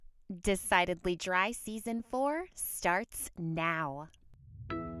Decidedly Dry Season 4 starts now.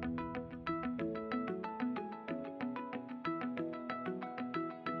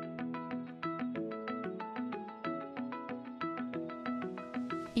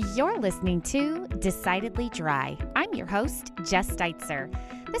 You're listening to Decidedly Dry. I'm your host, Jess Steitzer.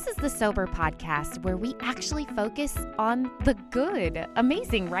 This is the Sober Podcast where we actually focus on the good.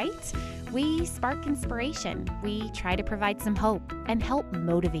 Amazing, right? We spark inspiration. We try to provide some hope and help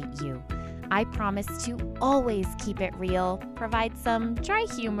motivate you. I promise to always keep it real, provide some dry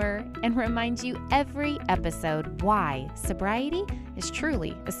humor, and remind you every episode why sobriety is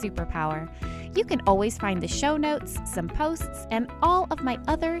truly a superpower. You can always find the show notes, some posts, and all of my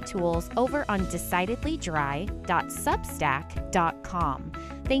other tools over on decidedlydry.substack.com.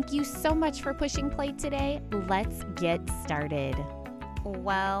 Thank you so much for pushing play today. Let's get started.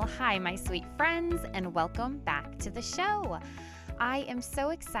 Well, hi, my sweet friends, and welcome back to the show. I am so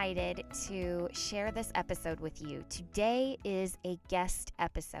excited to share this episode with you. Today is a guest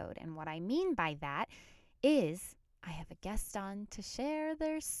episode, and what I mean by that is I have a guest on to share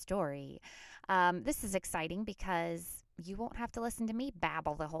their story. This is exciting because you won't have to listen to me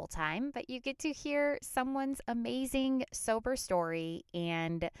babble the whole time, but you get to hear someone's amazing sober story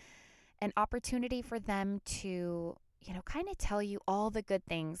and an opportunity for them to, kind of tell you all the good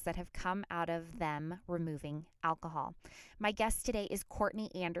things that have come out of them removing alcohol. My guest today is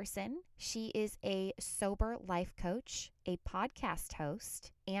Courtney Andersen. She is a sober life coach, a podcast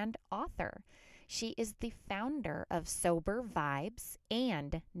host, and author. She is the founder of Sober Vibes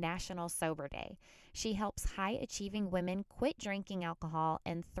and National Sober Day. She helps high-achieving women quit drinking alcohol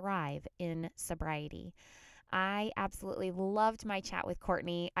and thrive in sobriety. I absolutely loved my chat with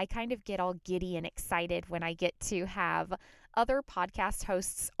Courtney. I kind of get all giddy and excited when I get to have other podcast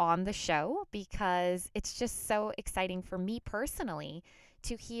hosts on the show because it's just so exciting for me personally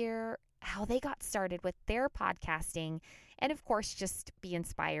to hear how they got started with their podcasting and, of course, just be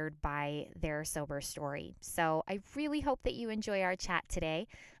inspired by their sober story. So I really hope that you enjoy our chat today.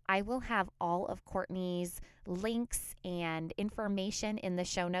 I will have all of Courtney's links and information in the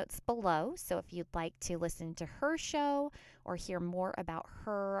show notes below. So if you'd like to listen to her show or hear more about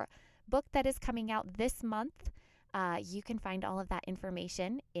her book that is coming out this month, you can find all of that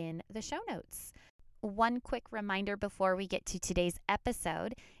information in the show notes. One quick reminder before we get to today's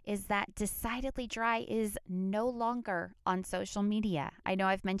episode is that Decidedly Dry is no longer on social media. I know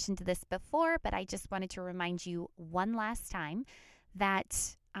I've mentioned this before, but I just wanted to remind you one last time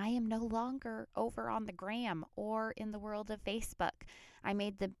that I am no longer over on the gram or in the world of Facebook. I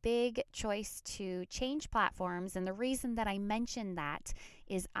made the big choice to change platforms, and the reason that I mentioned that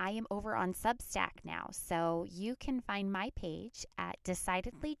is I am over on Substack now. So you can find my page at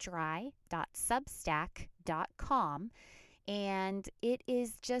decidedlydry.substack.com. And it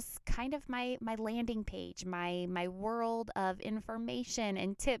is just kind of my landing page, my world of information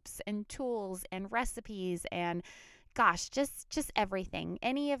and tips and tools and recipes and gosh, just everything.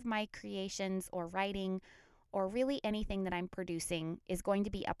 Any of my creations or writing or really anything that I'm producing is going to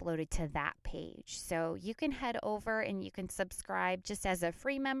be uploaded to that page. So you can head over and you can subscribe just as a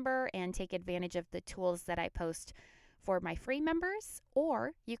free member and take advantage of the tools that I post for my free members,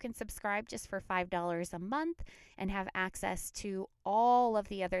 or you can subscribe just for $5 a month and have access to all of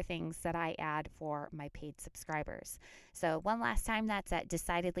the other things that I add for my paid subscribers. So one last time, that's at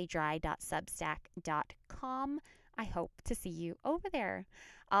decidedlydry.substack.com. I hope to see you over there.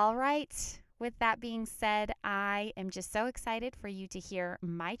 All right. With that being said, I am just so excited for you to hear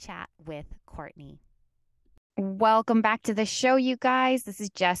my chat with Courtney. Welcome back to the show, you guys. This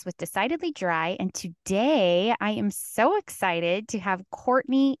is Jess with Decidedly Dry, and today I am so excited to have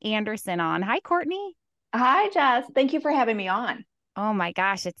Courtney Andersen on. Hi, Courtney. Hi, Jess. Thank you for having me on. Oh my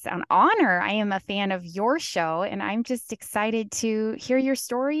gosh, it's an honor. I am a fan of your show, and I'm just excited to hear your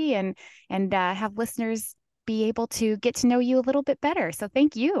story and have listeners be able to get to know you a little bit better. So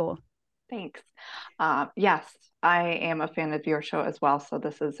thank you. Thanks. Yes, I am a fan of your show as well. So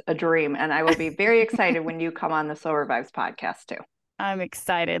this is a dream, and I will be very excited when you come on the Sober Vibes podcast too. I'm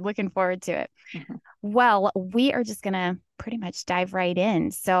excited. Looking forward to it. Mm-hmm. Well, we are just going to pretty much dive right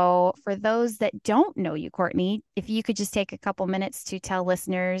in. So for those that don't know you, Courtney, if you could just take a couple minutes to tell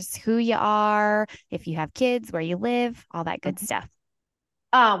listeners who you are, if you have kids, where you live, all that good stuff.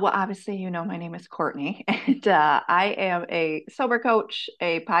 Well, obviously, my name is Courtney, and I am a sober coach,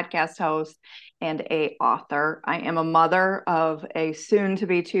 a podcast host, and a author. I am a mother of a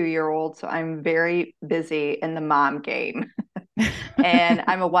soon-to-be 2-year-old, so I'm very busy in the mom game. And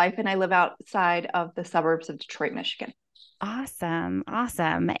I'm a wife, and I live outside of the suburbs of Detroit, Michigan. Awesome.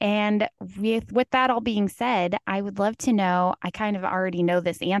 Awesome. And with that all being said, I would love to know, I kind of already know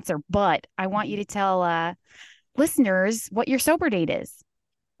this answer, but I want you Mhm. to tell listeners what your sober date is.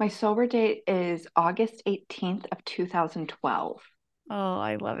 My sober date is August 18th of 2012. Oh,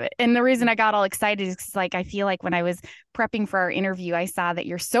 I love it. And the reason I got all excited is 'cause, like I feel like when I was prepping for our interview, I saw that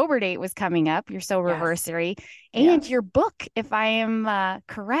your sober date was coming up, your Yes. soberversary, and Yes. your book, if I am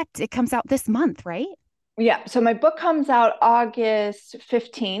correct, it comes out this month, right? Yeah, so my book comes out August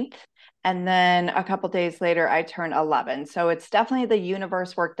 15th, and then a couple days later I turn 11. So it's definitely the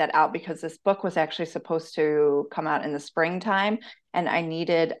universe worked that out because this book was actually supposed to come out in the springtime, and I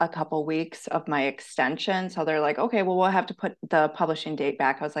needed a couple weeks of my extension. So they're like, okay, well, we'll have to put the publishing date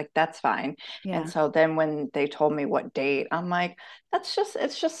back. I was like, that's fine. And Yeah. so then when they told me what date, I'm like, it's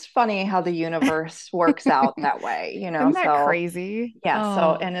just funny how the universe works out that way, you know? Isn't that So crazy? yeah, so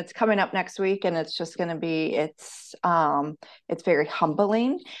Oh, and it's coming up next week and it's just going to be it's very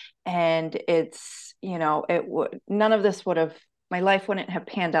humbling and it's, you know, it would none of this would have my life wouldn't have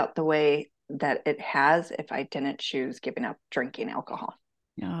panned out the way that it has if I didn't choose giving up drinking alcohol.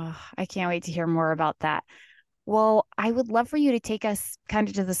 oh, I can't wait to hear more about that. Well, I would love for you to take us kind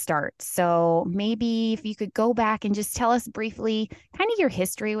of to the start. So maybe if you could go back and just tell us briefly kind of your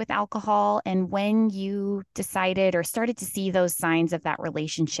history with alcohol and when you decided or started to see those signs of that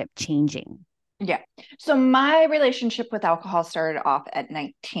relationship changing. Yeah. So my relationship with alcohol started off at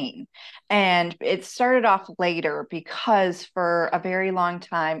 19. And it started off later because for a very long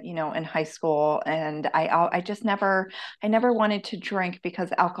time, you know, in high school and I just never wanted to drink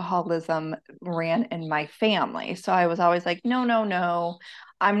because alcoholism ran in my family. So I was always like, no, no, no.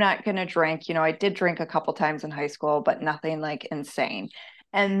 I'm not going to drink. You know, I did drink a couple times in high school, but nothing like insane.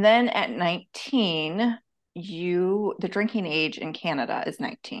 And then at 19, the drinking age in Canada is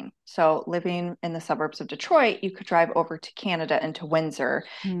 19. So living in the suburbs of Detroit, you could drive over to Canada into Windsor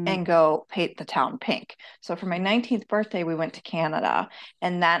Mm, and go paint the town pink. So for my 19th birthday, we went to Canada.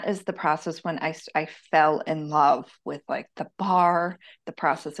 And that is the process when I fell in love with like the bar, the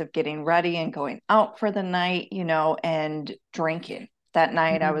process of getting ready and going out for the night, you know, and drinking. That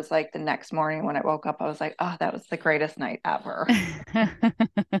night, I mm. was like, the next morning when I woke up, I was like, oh, that was the greatest night ever.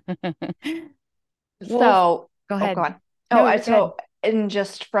 Well, So, go oh ahead. God. Oh, No, I you're good. so and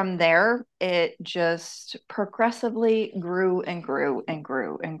just from there, it just progressively grew and grew and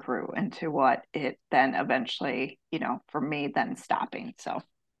grew and grew into what it then eventually, you know, for me then stopping. So,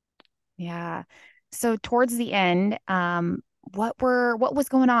 Yeah. So towards the end, what was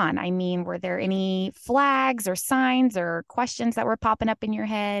going on? I mean, were there any flags or signs or questions that were popping up in your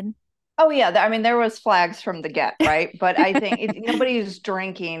head? oh yeah, I mean there was flags from the get, right? But I think nobody's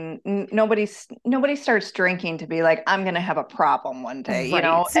drinking, nobody starts drinking to be like I'm going to have a problem one day, you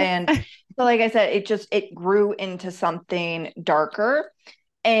know? Right. And so like I said, it grew into something darker.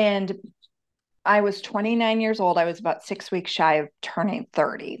 And I was 29 years old. I was about 6 weeks shy of turning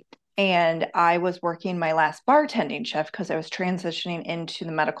 30. And I was working my last bartending shift because I was transitioning into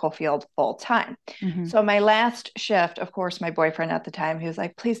the medical field full time. Hmm. So, my last shift, of course, my boyfriend at the time, he was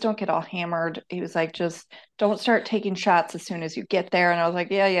like, please don't get all hammered. He was like, just don't start taking shots as soon as you get there. And I was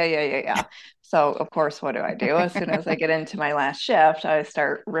like, yeah, yeah, yeah, yeah, yeah. So, of course, what do I do? As soon as I get into my last shift, I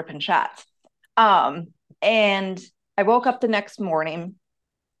start ripping shots. Um, and I woke up the next morning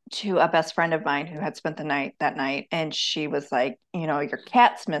to a best friend of mine who had spent the night that night and she was like, you know, your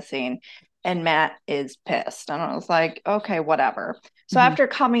cat's missing and Matt is pissed. And I was like, okay, whatever. So Hmm. after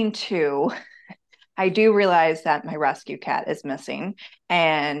coming to, I do realize that my rescue cat is missing.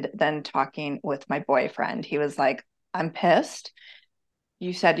 And then talking with my boyfriend, he was like, I'm pissed.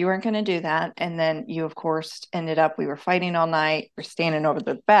 You said you weren't going to do that. And then you, of course, ended up, we were fighting all night. We're standing over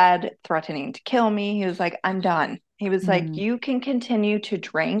the bed, threatening to kill me. He was like, I'm done. He was like, Mm. you can continue to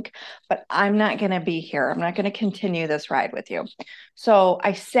drink, but I'm not going to be here. I'm not going to continue this ride with you. So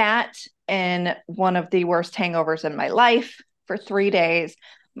I sat in one of the worst hangovers in my life for 3 days.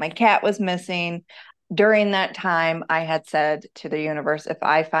 My cat was missing. During that time, I had said to the universe, if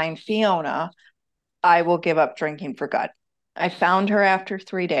I find Fiona, I will give up drinking for good. I found her after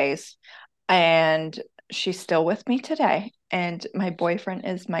 3 days and she's still with me today. And my boyfriend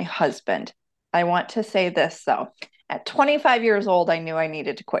is my husband. I want to say this though. At 25 years old, I knew I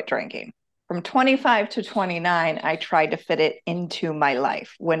needed to quit drinking. From 25 to 29, I tried to fit it into my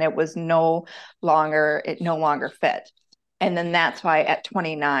life when it no longer fit. And then that's why at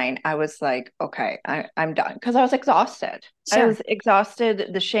 29, I was like, okay, I'm done because I was exhausted. I Sure. was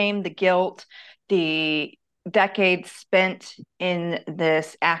exhausted, the shame, the guilt, the decades spent in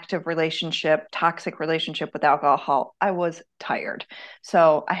this active relationship, toxic relationship with alcohol, I was tired.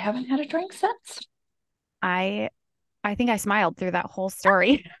 So I haven't had a drink since. I I think I smiled through that whole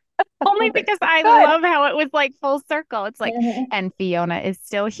story. Only Okay, because I good. love how it was like full circle. It's like, Mhm, and Fiona is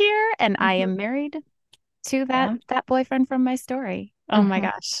still here, and I mhm. am married to that Yeah. that boyfriend from my story. Oh my Hmm.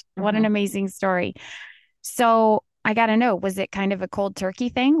 gosh, what an Hmm. amazing story. So I gotta know, was it kind of a cold turkey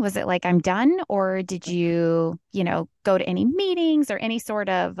thing? Was it like I'm done, or did you, go to any meetings or any sort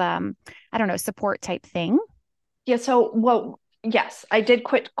of I don't know, support type thing? Yeah. So, well, yes, I did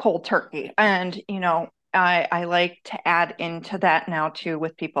quit cold turkey. And, I like to add into that now too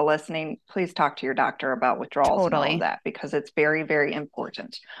with people listening. Please talk to your doctor about withdrawals and all of Totally. that because it's very, very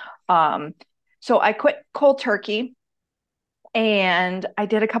important. Um, so I quit cold turkey. And I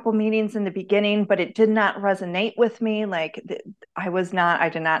did a couple meetings in the beginning, but it did not resonate with me. I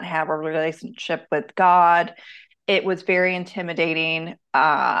did not have a relationship with God. It was very intimidating,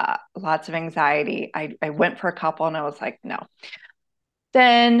 lots of anxiety. I went for a couple and I was like, no.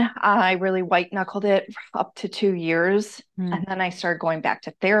 Then I really white knuckled it up to 2 years. Mm, And then I started going back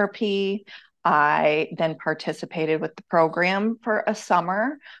to therapy. I then participated with the program for a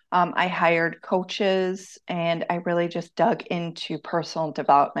summer. I hired coaches and I really just dug into personal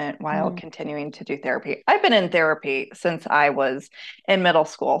development while mm. continuing to do therapy. I've been in therapy since I was in middle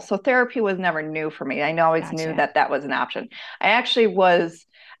school. So therapy was never new for me. I always knew Gotcha. that that was an option. I actually was.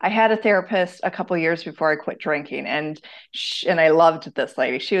 I had a therapist a couple years before I quit drinking, and I loved this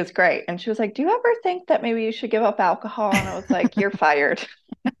lady. She was great. And she was like, "Do you ever think that maybe you should give up alcohol?" And I was like, "You're fired."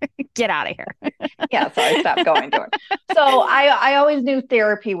 Get out of here. Yeah, so I stopped going to her. So I always knew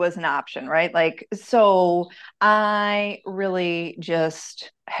therapy was an option, right? Like, so I really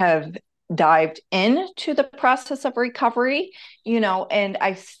just have dived into the process of recovery, and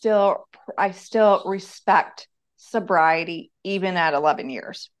I still respect sobriety even at 11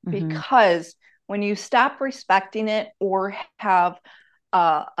 years, Hmm. because when you stop respecting it or have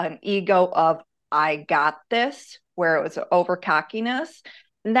an ego of I got this, where it was over cockiness,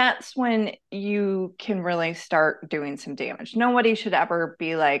 that's when you can really start doing some damage. Nobody should ever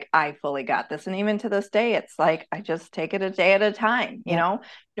be like, I fully got this. And even to this day, it's like, I just take it a day at a time. Yep.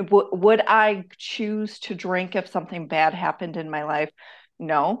 Would I choose to drink if something bad happened in my life?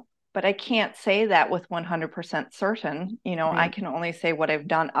 No, but I can't say that with 100% certain. I Right. can only say what I've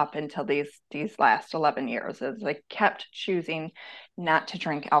done up until these last 11 years is I kept choosing not to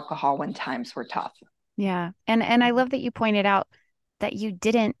drink alcohol when times were tough. Yeah. And I love that you pointed out that you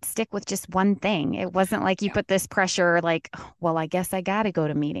didn't stick with just one thing. It wasn't like you Yeah. put this pressure like, "Oh, well, I guess I got to go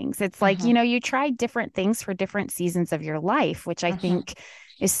to meetings." It's like, Hmm. you tried different things for different seasons of your life, which I Hmm. think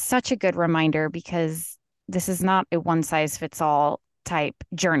is such a good reminder because this is not a one size fits all type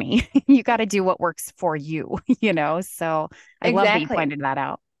journey. You got to do what works for you, So I love that you Exactly. pointed that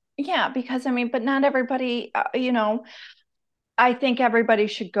out. Yeah, because I mean, but not everybody, I think everybody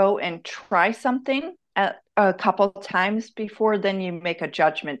should go and try something a couple times before then you make a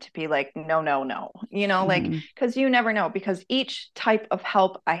judgment to be like, no, no, no, like, Hmm. because you never know, because each type of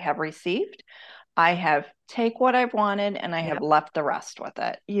help I have received, I have take what I've wanted and I have Yep. left the rest with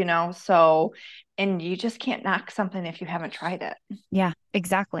it, so, and you just can't knock something if you haven't tried it. Yeah,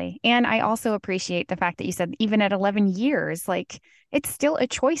 exactly. And I also appreciate the fact that you said even at 11 years, like it's still a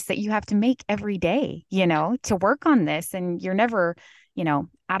choice that you have to make every day, to work on this. And you're never,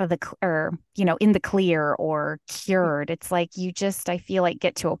 out of the, or, in the clear or cured. It's like you just, I feel like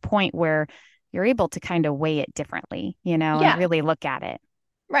get to a point where you're able to kind of weigh it differently, and Yeah. really look at it.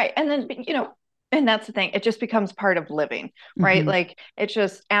 Right. And then, and that's the thing, it just becomes part of living, right? Hmm. Like it's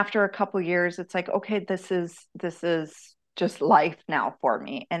just after a couple years, it's like, okay, this is just life now for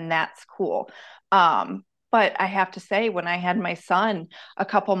me. And that's cool. But I have to say, when I had my son a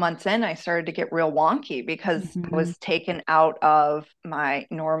couple months in, I started to get real wonky because I Hmm. was taken out of my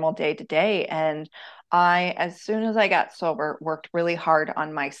normal day to day. And as soon as I got sober, worked really hard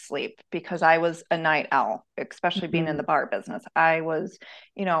on my sleep because I was a night owl, especially being in Hmm. the bar business. I was,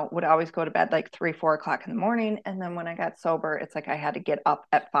 would always go to bed like 3, 4 o'clock in the morning. And then when I got sober, it's like I had to get up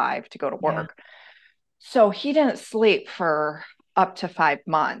at 5 to go to Yeah. work. So he didn't sleep for up to 5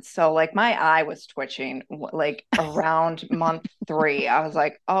 months. So like my eye was twitching like around month 3. I was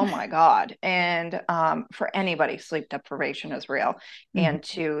like, oh my God. And for anybody, sleep deprivation is real. And Hmm.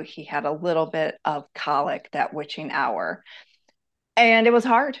 two, he had a little bit of colic that witching hour. And it was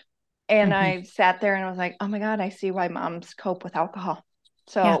hard. And Hmm. I sat there and I was like, oh my God, I see why moms cope with alcohol.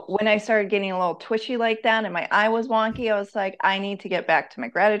 Yeah. So when I started getting a little twitchy like that and my eye was wonky, I was like, I need to get back to my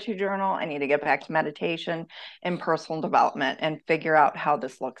gratitude journal. I need to get back to meditation and personal development and figure out how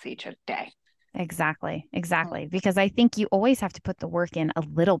this looks each day. Exactly. Oh, Exactly. Because I think you always have to put the work in a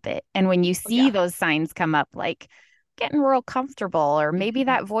little bit. And when you see yeah. those signs come up, like getting real comfortable, or maybe Mhm.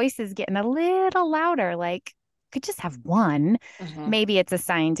 that voice is getting a little louder, like could just have one, Mm-hmm. maybe it's a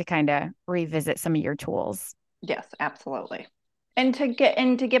sign to kind of revisit some of your tools. Yes, absolutely. And to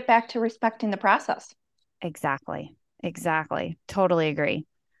get back to respecting the process. Exactly. Exactly. Totally agree.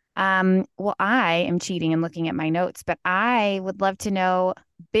 Well, I am cheating and looking at my notes, but I would love to know,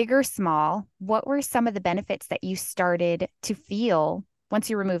 big or small, what were some of the benefits that you started to feel once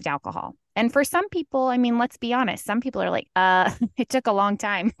you removed alcohol? And for some people, I mean, let's be honest, some people are like, it took a long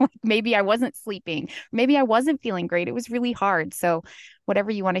time. Like maybe I wasn't sleeping, maybe I wasn't feeling great. It was really hard. So whatever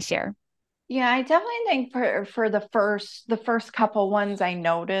you want to share. Yeah, I definitely think for the first couple ones I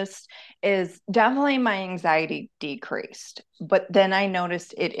noticed is definitely my anxiety decreased, but then I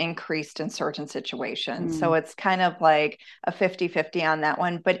noticed it increased in certain situations. So Mm. it's kind of like a 50-50 on that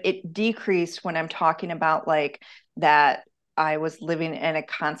one, but it decreased when I'm talking about like that I was living in a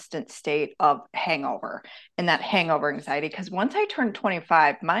constant state of hangover and that hangover anxiety. Because once I turned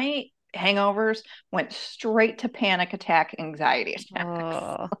 25, my hangovers went straight to panic attack anxiety attacks.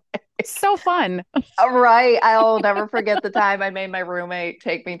 Oh, so fun. Right. I'll never forget the time I made my roommate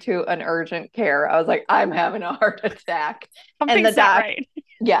take me to an urgent care. I was like, I'm having a heart attack. And the Something's not doc, right.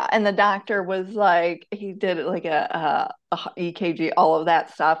 yeah, and the doctor was like, he did like a EKG, all of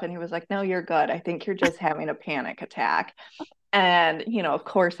that stuff, and he was like, "No, you're good. I think you're just having a panic attack." And, of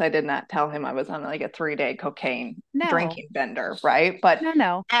course, I did not tell him I was on like a 3-day cocaine No, drinking bender, right? But no,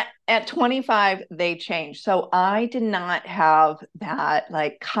 no. at 25, they changed. So I did not have that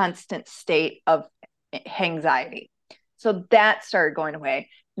like constant state of anxiety. So that started going away.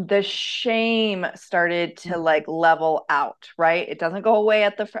 The shame started to Mm. like level out, right? It doesn't go away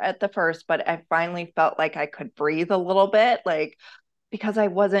at the first, but I finally felt like I could breathe a little bit, like because I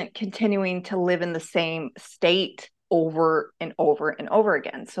wasn't continuing to live in the same state over and over and over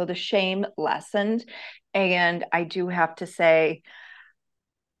again. So the shame lessened. And I do have to say,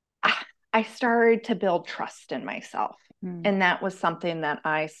 I started to build trust in myself. Mm. And that was something that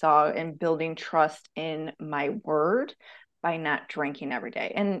I saw in building trust in my word by not drinking every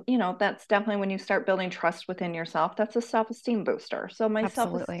day. And, that's definitely when you start building trust within yourself, that's a self esteem booster. So my self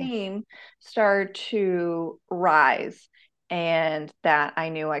Absolutely. esteem started to rise and that I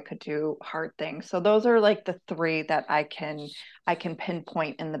knew I could do hard things. So those are like the three that I can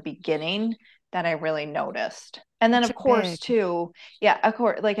pinpoint in the beginning that I really noticed. And then Such of a course big. too, yeah, of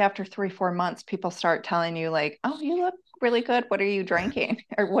course, like after 3-4 months, people start telling you like, "Oh, you look really good. What are you drinking?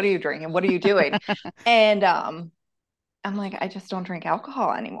 Or what are you drinking? What are you doing?" And I'm like, I just don't drink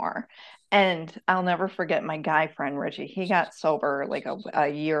alcohol anymore. And I'll never forget my guy friend Richie. He got sober like a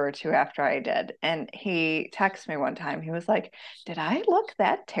year or two after I did. And he texted me one time. He was like, "Did I look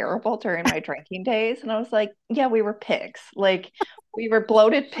that terrible during my drinking days?" And I was like, "Yeah, we were pigs. Like we were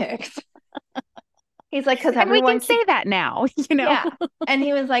bloated pigs." He's like, "Because And we can everyone say keeps that now, you know? yeah. And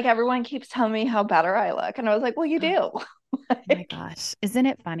he was like, "Everyone keeps telling me how better I look." And I was like, "Well, you Oh do." my Like, gosh. Isn't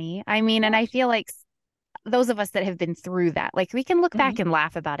it funny? I mean, and I feel like those of us that have been through that, like we can look back mhm, and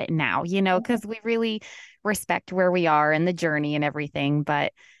laugh about it now, you know, mhm. because we really respect where we are and the journey and everything.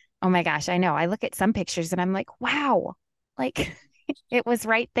 But oh my gosh, I know. I look at some pictures and I'm like, wow, like it was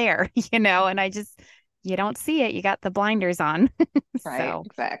right there, you know, and you don't see it. You got the blinders on. Right, So.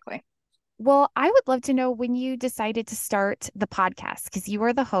 exactly. Well, I would love to know when you decided to start the podcast because you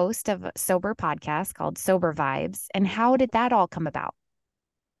are the host of a sober podcast called Sober Vibes. And how did that all come about?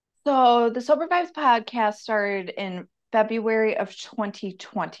 So the Sober Vibes podcast started in February of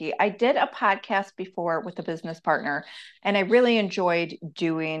 2020. I did a podcast before with a business partner, and I really enjoyed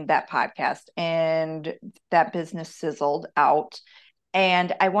doing that podcast, and that business sizzled out.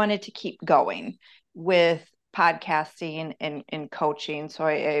 And I wanted to keep going with podcasting and coaching. So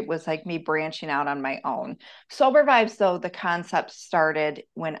it was like me branching out on my own. Sober Vibes, though, the concept started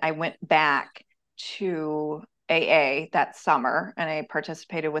when I went back to AA that summer and I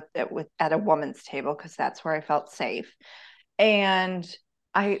participated with it with at a woman's table because that's where I felt safe. And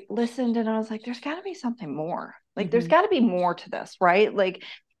I listened and I was like, there's got to be something more. Like, there's Hmm. got to be more to this, right? Like,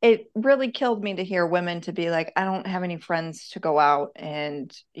 it really killed me to hear women to be like, I don't have any friends to go out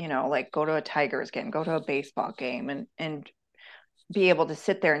and, like go to a Tigers game, go to a baseball game and be able to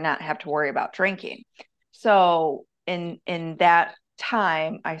sit there and not have to worry about drinking. So in that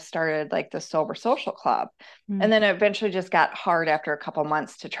time, I started like the Sober Social Club. And then it eventually just got hard after a couple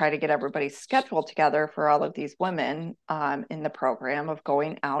months to try to get everybody's schedule together for all of these women in the program of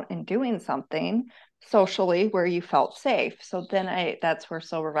going out and doing something socially where you felt safe. So then that's where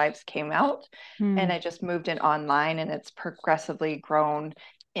Sober Vibes came out. And Mm-hmm. I just moved it online and it's progressively grown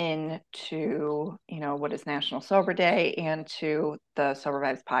into what is National Sober Day and to the Sober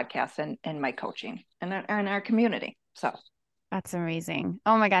Vibes podcast and my coaching and our community. So That's amazing.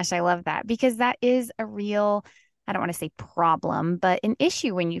 Oh my gosh, I love that because that is a real, I don't want to say problem, but an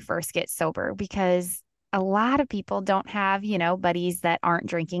issue when you first get sober because a lot of people don't have, buddies that aren't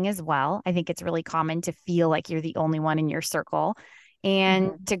drinking as well. I think it's really common to feel like you're the only one in your circle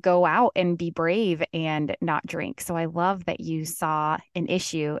and Mhm. to go out and be brave and not drink. So I love that you saw an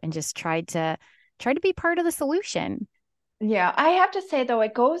issue and just tried to be part of the solution. Yeah, I have to say though,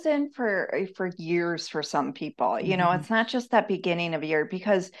 it goes in for years for some people. Mhm. It's not just that beginning of year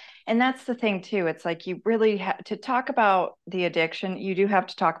because, and that's the thing too. It's like you really have to talk about the addiction. You do have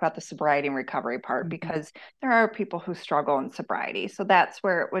to talk about the sobriety and recovery part Mhm. because there are people who struggle in sobriety. So that's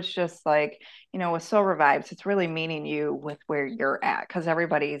where it was just like, with sober vibes, it's really meeting you with where you're at because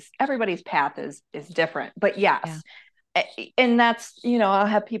everybody's path is different. But Yeah. yes, and that's, I'll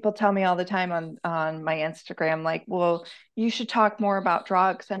have people tell me all the time on my Instagram, like, well, you should talk more about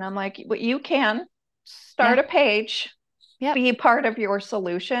drugs. And I'm like, well, you can Yeah. start a page, Yep. be part of your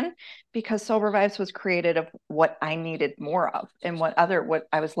solution, because Sober Vibes was created of what I needed more of and what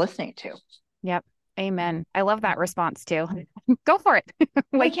I was listening to. Yep. Amen. I love that response too. Go for it.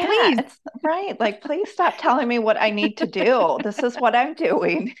 Well, Like, yeah, please. it's right. Like, please stop telling me what I need to do. This is what I'm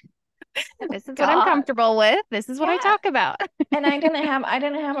doing. This is what I'm God. comfortable with. This is what I Yeah. talk about. And I didn't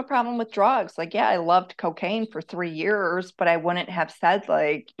have a problem with drugs. Like, yeah, I loved cocaine for 3 years, but I wouldn't have said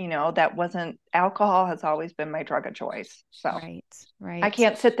like, that wasn't alcohol has always been my drug of choice. So Right. I Right.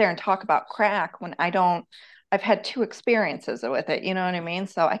 can't sit there and talk about crack when I've had two experiences with it, you know what I mean?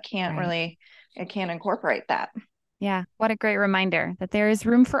 So Right. I can't incorporate that. Yeah. What a great reminder that there is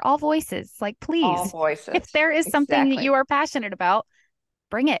room for all voices. Like, All please, if voices. there is something that you Exactly. are passionate about,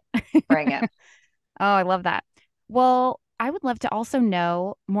 bring it. Bring it. Oh, I love that. Well, I would love to also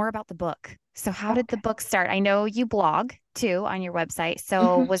know more about the book. So, how did the Okay. book start? I know you blog too on your website.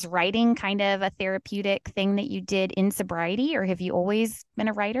 So, Mhm. was writing kind of a therapeutic thing that you did in sobriety, or have you always been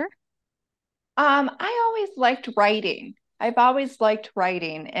a writer? I always liked writing. I've always liked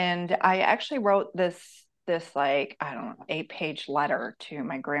writing, and I actually wrote this like I don't know 8-page letter to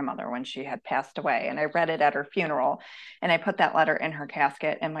my grandmother when she had passed away, and I read it at her funeral, and I put that letter in her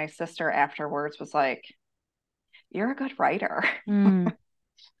casket. And my sister afterwards was like, "You're a good writer," Mm,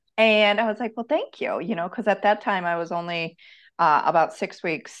 and I was like, "Well, thank you," because at that time I was only about 6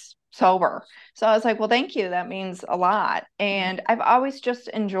 weeks sober. So I was like, well, thank you. That means a lot. yeah. And I've always just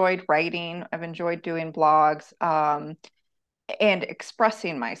enjoyed writing. I've enjoyed doing blogs and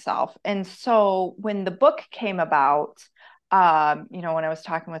expressing myself. And so when the book came about, when I was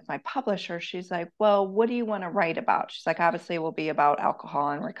talking with my publisher, she's like, well, what do you want to write about? She's like, obviously, it will be about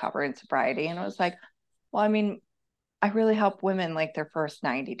alcohol and recovery and sobriety. And I was like, well, I mean, I really help women like their first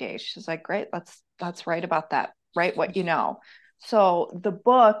 90 days. She's like, great, let's write about that. Write what you know. So the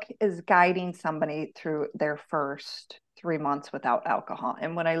book is guiding somebody through their first 3 months without alcohol.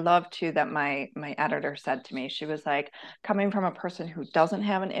 And what I love too that my editor said to me, she was like, coming from a person who doesn't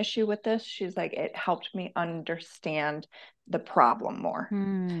have an issue with this, she's like, it helped me understand the problem more.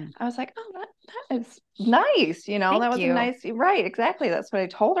 Mm, I was like, oh, that is nice. That thank was a you. nice, right. Exactly. That's what I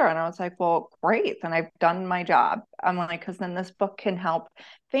told her. And I was like, well, great. Then I've done my job. I'm like, because then this book can help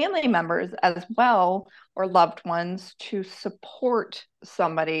family members as well or loved ones to support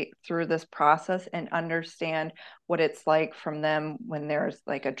somebody through this process and understand what it's like from them when there's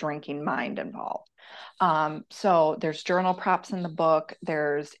like a drinking mind involved. So there's journal props in the book.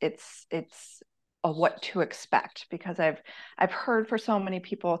 It's a what to expect because I've heard for so many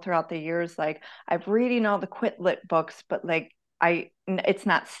people throughout the years, like I've reading all the quit lit books, but like it's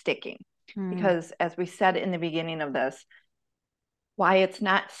not sticking Mm, because as we said in the beginning of this, why it's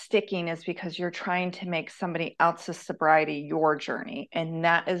not sticking is because you're trying to make somebody else's sobriety your journey. And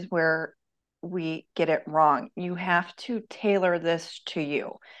that is where we get it wrong. You have to tailor this to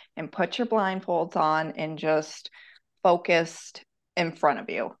you and put your blindfolds on and just focused in front of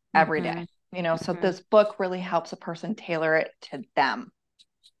you every hmm day. So hmm this book really helps a person tailor it to them.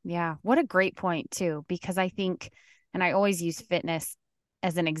 Yeah. What a great point, too, because I think, and I always use fitness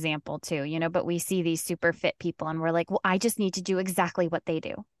as an example, too, but we see these super fit people and we're like, well, I just need to do exactly what they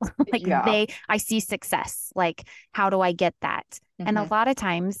do. Like Yeah. I see success. Like, how do I get that? And a Mm-hmm. lot of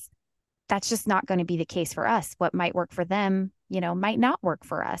times, that's just not going to be the case for us. What might work for them, might not work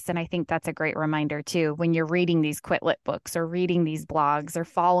for us. And I think that's a great reminder too, when you're reading these quit lit books or reading these blogs or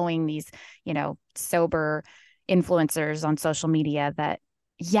following these, sober influencers on social media that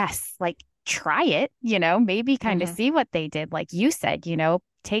yes, like try it, maybe kind of Mm-hmm. see what they did. Like you said,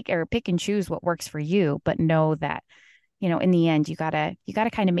 take or pick and choose what works for you, but know that, in the end, you gotta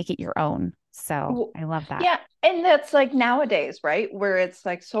kind of make it your own. So I love that. Yeah. And that's like nowadays, right? Where it's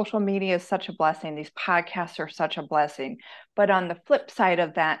like social media is such a blessing. These podcasts are such a blessing. But on the flip side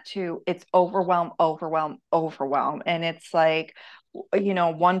of that, too, it's overwhelm, overwhelm, overwhelm. And it's like,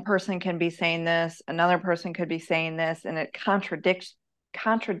 one person can be saying this, another person could be saying this, and it contradicts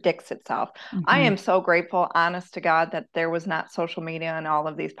itself. I Mm-hmm. am so grateful, honest to God, that there was not social media and all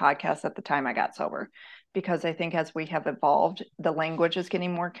of these podcasts at the time I got sober, because I think as we have evolved, the language is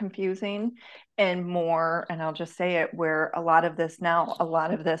getting more confusing and more, and I'll just say it, where a lot of this,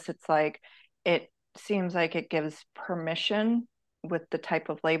 it's like, it seems like it gives permission with the type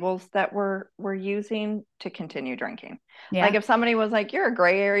of labels that we're using to continue drinking. Yeah. Like if somebody was like, "You're a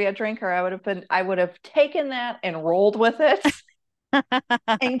gray area drinker," I would have taken that and rolled with it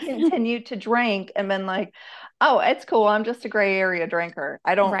and continued to drink and been like, "Oh, it's cool. I'm just a gray area drinker.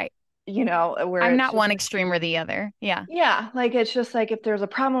 I don't, Right. where I'm it's not just one like, extreme or the other. Yeah. yeah, like it's just like if there's a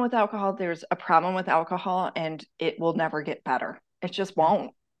problem with alcohol, there's a problem with alcohol and it will never get better. It just Yeah.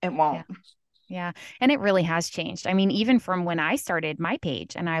 won't. It Yeah. won't. Yeah. And it really has changed. I mean, even from when I started my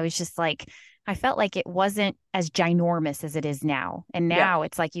page, and I was just like, I felt like it wasn't as ginormous as it is now. And Yeah. now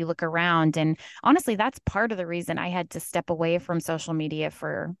it's like you look around, and honestly, that's part of the reason I had to step away from social media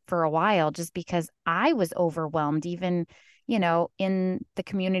for a while, just because I was overwhelmed, even, in the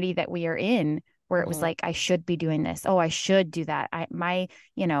community that we are in, where it was Hmm. like, I should be doing this. Oh, I should do that.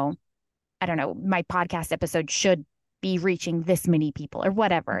 You know, I don't know, my podcast episode should be reaching this many people or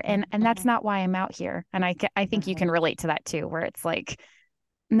whatever. Hmm. And that's Hmm. not why I'm out here. And I think you Hmm. can relate to that too, where it's like,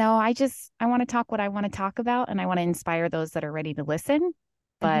 no, I want to talk what I want to talk about, and I want to inspire those that are ready to listen.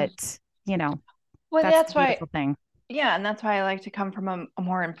 Hmm. But, you know, Well, that's the that's why, beautiful thing. yeah, and that's why I like to come from a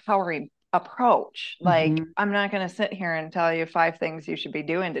more empowering approach. Like, Hmm. I'm not going to sit here and tell you 5 things you should be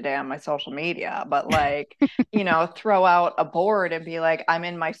doing today on my social media, but like, throw out a board and be like, I'm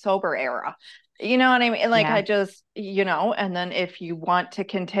in my sober era. You know what I mean? Like, Yeah, I just, and then if you want to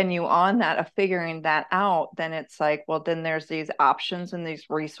continue on that of figuring that out, then it's like, well, then there's these options and these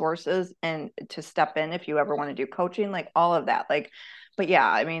resources and to step in if you ever want to do coaching, like all of that. Like, but yeah,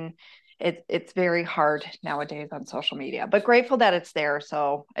 I mean, it's very hard nowadays on social media, but grateful that it's there.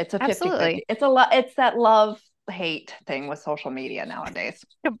 So it's a 50-50. absolutely. It's that love hate thing with social media nowadays.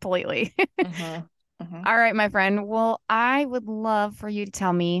 Completely. Hmm. Hmm. All right, my friend. Well, I would love for you to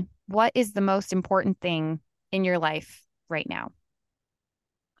tell me what is the most important thing in your life right now?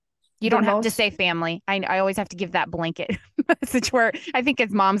 You The don't have to most, say family. I always have to give that blanket message where I think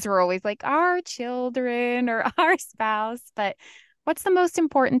as moms we're always like our children or our spouse, but what's the most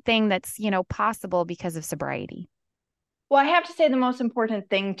important thing that's, possible because of sobriety? well, I have to say the most important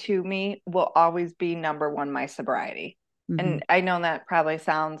thing to me will always be number one, my sobriety. Hmm. And I know that probably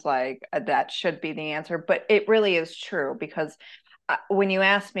sounds like that should be the answer, but it really is true because when you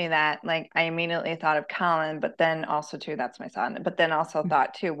asked me that, like I immediately thought of Colin, but then also too, that's my son, but then also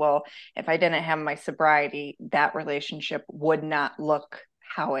thought too, well, if I didn't have my sobriety, that relationship would not look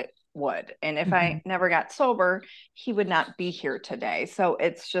how it would. And if Hmm. I never got sober, he would not be here today. So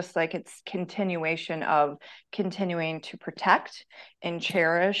it's just like it's continuation of continuing to protect and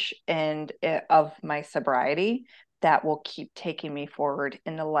cherish and of my sobriety that will keep taking me forward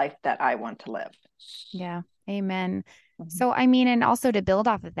in the life that I want to live. Yeah. Amen. Mhm. So, I mean, and also to build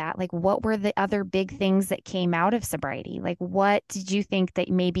off of that, like what were the other big things that came out of sobriety? Like what did you think that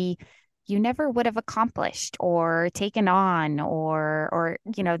maybe you never would have accomplished or taken on or,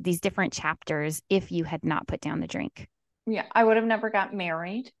 these different chapters if you had not put down the drink? Yeah, I would have never got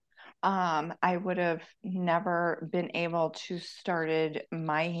married. I would have never been able to started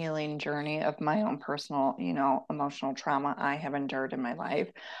my healing journey of my own personal, emotional trauma I have endured in my life.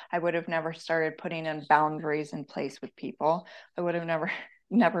 I would have never started putting in boundaries in place with people. I would have never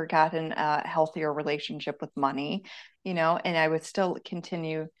never gotten a healthier relationship with money, and I would still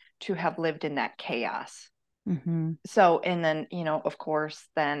continue to have lived in that chaos. Hmm. So, and then, of course,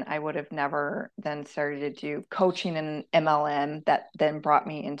 then I would have never then started to do coaching in MLM that then brought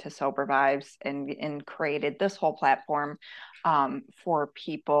me into Sober Vibes and created this whole platform for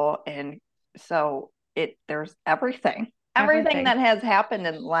people. And so there's everything Everything. that has happened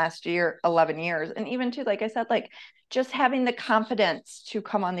in the last 11 years. And even too, like I said, like just having the confidence to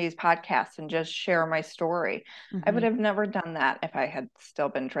come on these podcasts and just share my story. I would Hmm. have never done that if I had still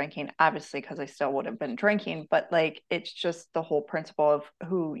been drinking, obviously, because I still would have been drinking. But like, it's just the whole principle of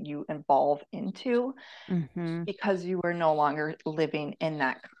who you involve into Hmm. because you are no longer living in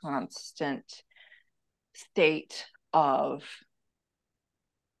that constant state of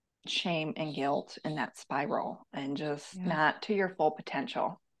shame and guilt in that spiral and just Yeah. not to your full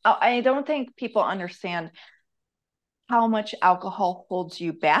potential. Oh, I don't think people understand how much alcohol holds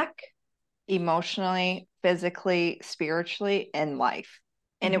you back emotionally, physically, spiritually, in life.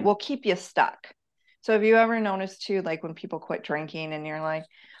 And Mm-hmm. it will keep you stuck. So have you ever noticed too, like when people quit drinking and you're like,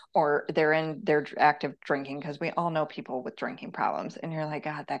 or they're in their active drinking, because we all know people with drinking problems, and you're like,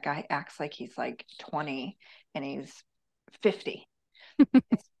 God, that guy acts like he's like 20 and he's 50.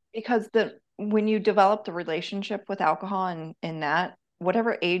 It's because when you develop the relationship with alcohol and in that,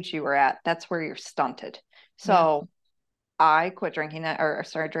 whatever age you were at, that's where you're stunted. Yeah. So I quit drinking or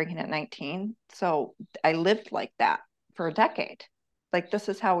started drinking at 19. So I lived like that for a decade. Like, this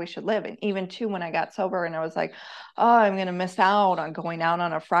is how we should live. And even too, when I got sober and I was like, oh, I'm going to miss out on going out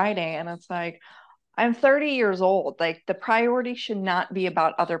on a Friday. And it's like, I'm 30 years old. Like, the priority should not be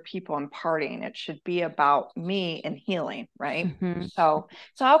about other people and partying. It should be about me and healing. Right. Mm-hmm. So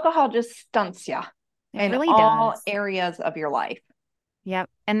alcohol just stunts you It in really all does. areas of your life. Yep.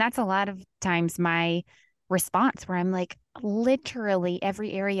 And that's a lot of times my response where I'm like, literally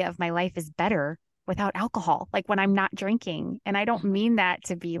every area of my life is better without alcohol, like when I'm not drinking. And I don't Mhm. mean that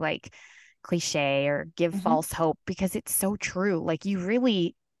to be like cliche or give Mhm. false hope because it's so true. Like you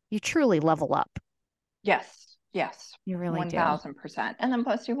truly level up. Yes, yes, You really do. 1000%. And then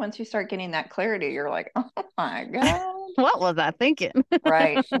plus once you start getting that clarity, you're like, oh my God. What was I thinking?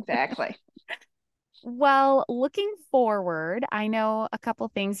 Right, exactly. Well, looking forward, I know a couple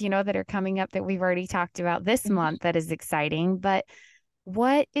things, that are coming up that we've already talked about this Mhm. month that is exciting, but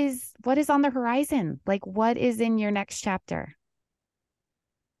what is on the horizon? Like what is in your next chapter?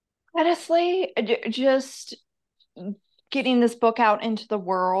 Honestly, just getting this book out into the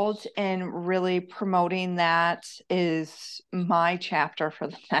world and really promoting that is my chapter for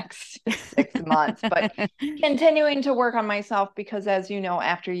the next 6 months. But continuing to work on myself, because as you know,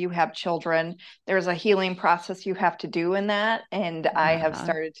 after you have children, there's a healing process you have to do in that. And I have Yeah,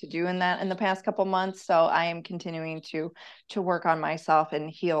 started to do in that in the past couple months. So I am continuing to work on myself and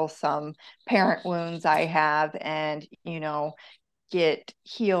heal some parent wounds I have, and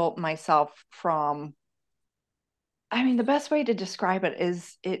heal myself from, I mean, the best way to describe it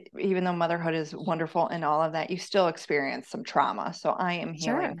is, even though motherhood is wonderful and all of that, you still experience some trauma. So I am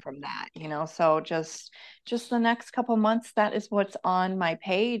healing sure. from that. So just the next couple months, that is what's on my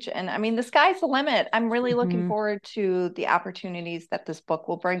page. And I mean, the sky's the limit. I'm really looking Hmm. forward to the opportunities that this book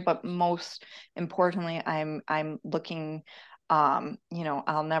will bring, but most importantly, I'm looking, I'll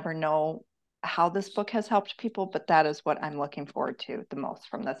never know how this book has helped people, but that is what I'm looking forward to the most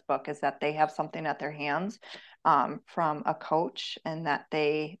from this book, is that they have something at their hands, from a coach, and that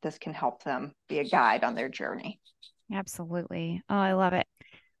this can help them be a guide on their journey. Absolutely. Oh, I love it.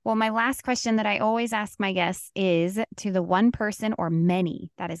 Well, my last question that I always ask my guests is to the one person or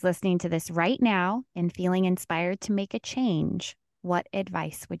many that is listening to this right now and feeling inspired to make a change, what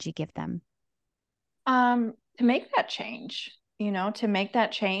advice would you give them? To make that change, to make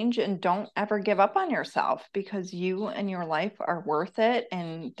that change, and don't ever give up on yourself, because you and your life are worth it.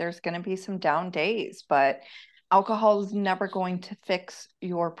 And there's going to be some down days, but alcohol is never going to fix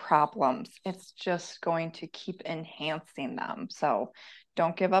your problems. It's just going to keep enhancing them. So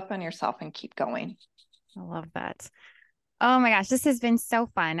don't give up on yourself and keep going. I love that. Oh my gosh, this has been so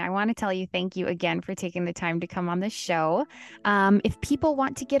fun. I want to tell you thank you again for taking the time to come on the show. If people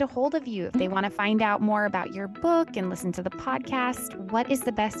want to get a hold of you, if they want to find out more about your book and listen to the podcast, what is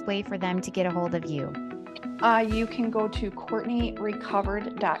the best way for them to get a hold of you? You can go to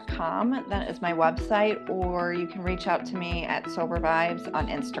CourtneyRecovered.com. That is my website, or you can reach out to me at Sober Vibes on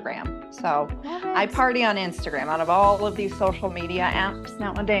Instagram. So I party on Instagram. Out of all of these social media apps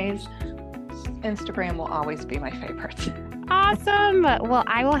nowadays, Instagram will always be my favorite. Awesome. Well,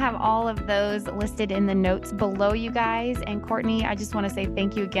 I will have all of those listed in the notes below, you guys. And Courtney, I just want to say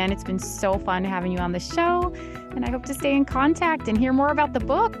thank you again. It's been so fun having you on the show, and I hope to stay in contact and hear more about the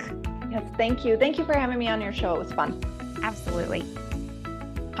book. Yes, thank you. Thank you for having me on your show. It was fun. Absolutely.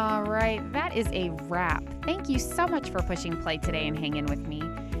 All right, that is a wrap. Thank you so much for pushing play today and hanging with me.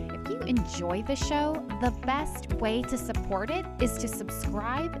 If you enjoy the show, the best way to support it is to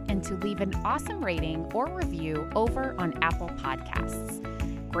subscribe and to leave an awesome rating or review over on Apple Podcasts.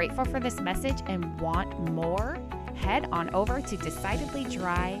 Grateful for this message and want more? Head on over to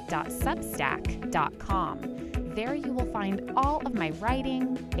decidedlydry.substack.com. There you will find all of my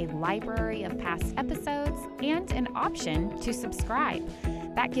writing, a library of past episodes, and an option to subscribe.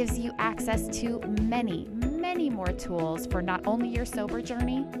 That gives you access to many, many more tools for not only your sober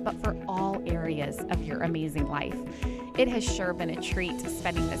journey, but for all areas of your amazing life. It has sure been a treat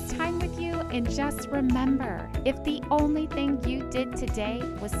spending this time with you. And just remember, if the only thing you did today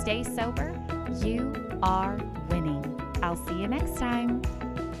was stay sober, you are winning. I'll see you next time.